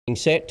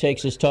Set,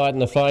 Texas Titan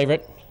the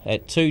favourite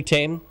at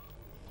 2.10.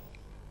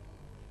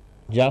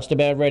 Just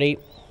about ready.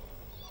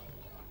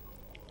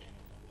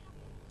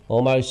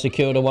 Almost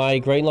secured away.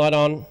 Green light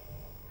on.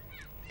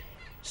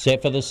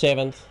 Set for the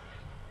 7th.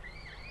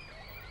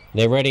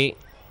 They're ready.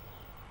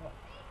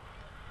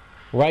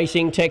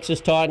 Racing Texas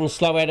Titan,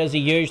 slow out as he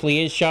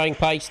usually is, showing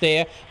pace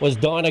there, was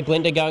Dinah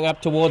Glinda going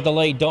up toward the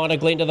lead. Dinah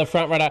Glinda, the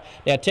front runner.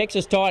 Now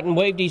Texas Titan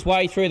weaved his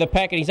way through the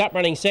pack and he's up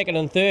running second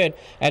and third.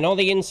 And on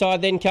the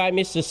inside then came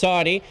Miss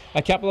Society.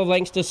 A couple of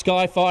lengths to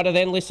Sky Fighter,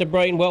 then Lissa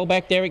Breen well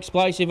back there.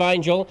 Explosive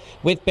Angel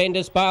with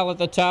Bendis Bale at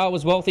the tail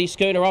was Wealthy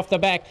Schooner off the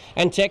back.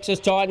 And Texas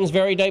Titan's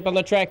very deep on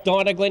the track.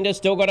 Dinah Glinda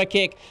still got a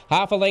kick.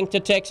 Half a length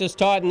to Texas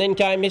Titan, then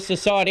came Miss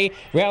Society.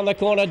 Round the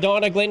corner,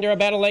 Dinah Glinda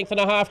about a length and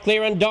a half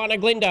clear, and Dinah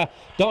Glinda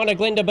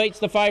beats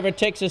the favourite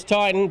Texas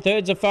Titan.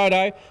 Third's a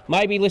photo,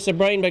 maybe Lissa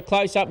Breen, but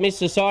close up Miss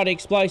Society,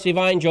 Explosive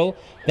Angel.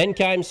 Then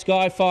came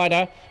Sky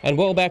Fighter and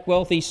well back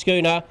Wealthy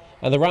Schooner,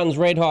 and the run's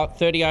red hot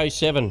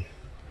 30.07.